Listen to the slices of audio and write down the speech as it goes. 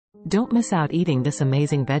Don't miss out eating this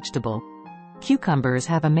amazing vegetable. Cucumbers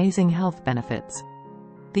have amazing health benefits.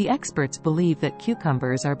 The experts believe that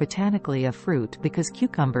cucumbers are botanically a fruit because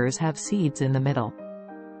cucumbers have seeds in the middle.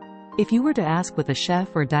 If you were to ask with a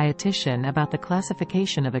chef or dietitian about the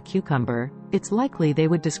classification of a cucumber, it's likely they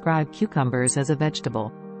would describe cucumbers as a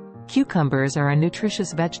vegetable. Cucumbers are a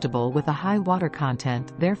nutritious vegetable with a high water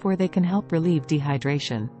content, therefore they can help relieve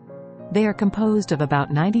dehydration. They are composed of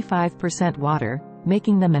about 95% water,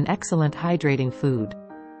 making them an excellent hydrating food.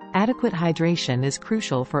 Adequate hydration is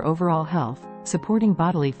crucial for overall health, supporting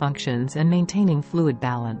bodily functions and maintaining fluid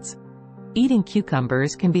balance. Eating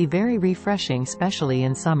cucumbers can be very refreshing, especially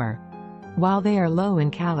in summer. While they are low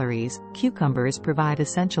in calories, cucumbers provide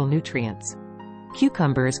essential nutrients.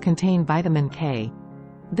 Cucumbers contain vitamin K.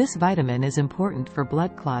 This vitamin is important for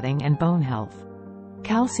blood clotting and bone health.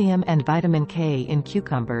 Calcium and vitamin K in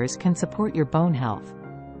cucumbers can support your bone health.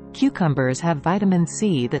 Cucumbers have vitamin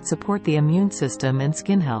C that support the immune system and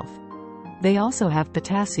skin health. They also have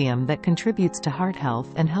potassium that contributes to heart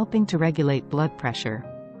health and helping to regulate blood pressure.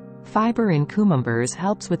 Fiber in cucumbers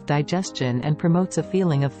helps with digestion and promotes a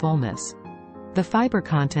feeling of fullness. The fiber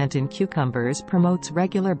content in cucumbers promotes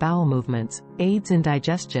regular bowel movements, aids in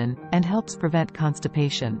digestion, and helps prevent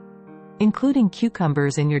constipation. Including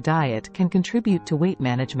cucumbers in your diet can contribute to weight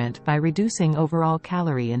management by reducing overall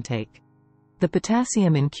calorie intake. The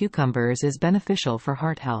potassium in cucumbers is beneficial for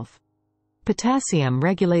heart health. Potassium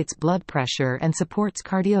regulates blood pressure and supports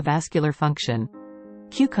cardiovascular function.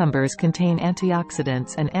 Cucumbers contain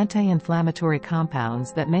antioxidants and anti-inflammatory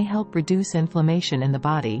compounds that may help reduce inflammation in the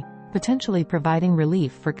body, potentially providing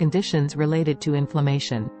relief for conditions related to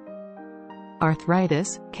inflammation.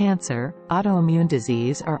 Arthritis, cancer, autoimmune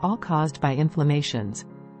disease are all caused by inflammations.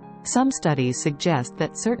 Some studies suggest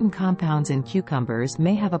that certain compounds in cucumbers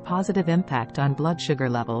may have a positive impact on blood sugar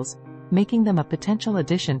levels, making them a potential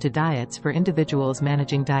addition to diets for individuals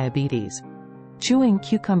managing diabetes. Chewing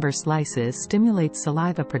cucumber slices stimulates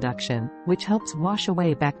saliva production, which helps wash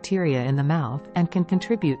away bacteria in the mouth and can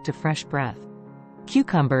contribute to fresh breath.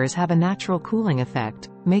 Cucumbers have a natural cooling effect,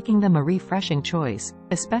 making them a refreshing choice,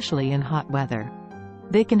 especially in hot weather.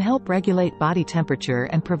 They can help regulate body temperature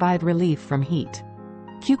and provide relief from heat.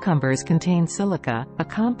 Cucumbers contain silica, a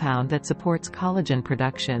compound that supports collagen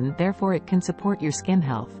production, therefore it can support your skin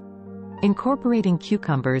health. Incorporating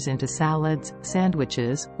cucumbers into salads,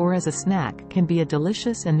 sandwiches, or as a snack can be a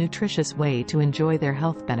delicious and nutritious way to enjoy their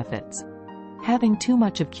health benefits. Having too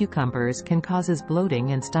much of cucumbers can cause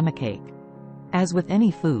bloating and stomachache. As with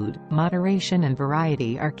any food, moderation and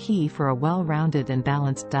variety are key for a well-rounded and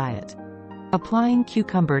balanced diet. Applying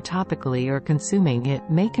cucumber topically or consuming it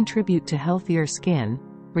may contribute to healthier skin,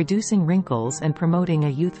 reducing wrinkles and promoting a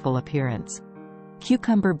youthful appearance.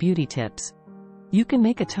 Cucumber beauty tips. You can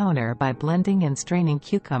make a toner by blending and straining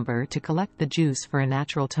cucumber to collect the juice for a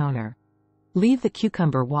natural toner. Leave the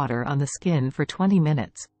cucumber water on the skin for 20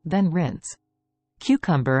 minutes, then rinse.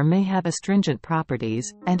 Cucumber may have astringent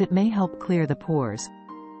properties, and it may help clear the pores.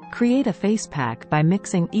 Create a face pack by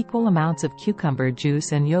mixing equal amounts of cucumber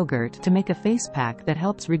juice and yogurt to make a face pack that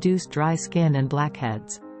helps reduce dry skin and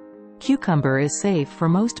blackheads. Cucumber is safe for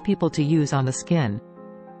most people to use on the skin.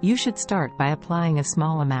 You should start by applying a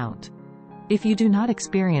small amount. If you do not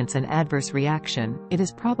experience an adverse reaction, it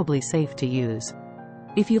is probably safe to use.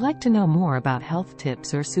 If you like to know more about health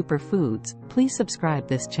tips or superfoods, please subscribe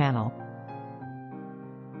this channel.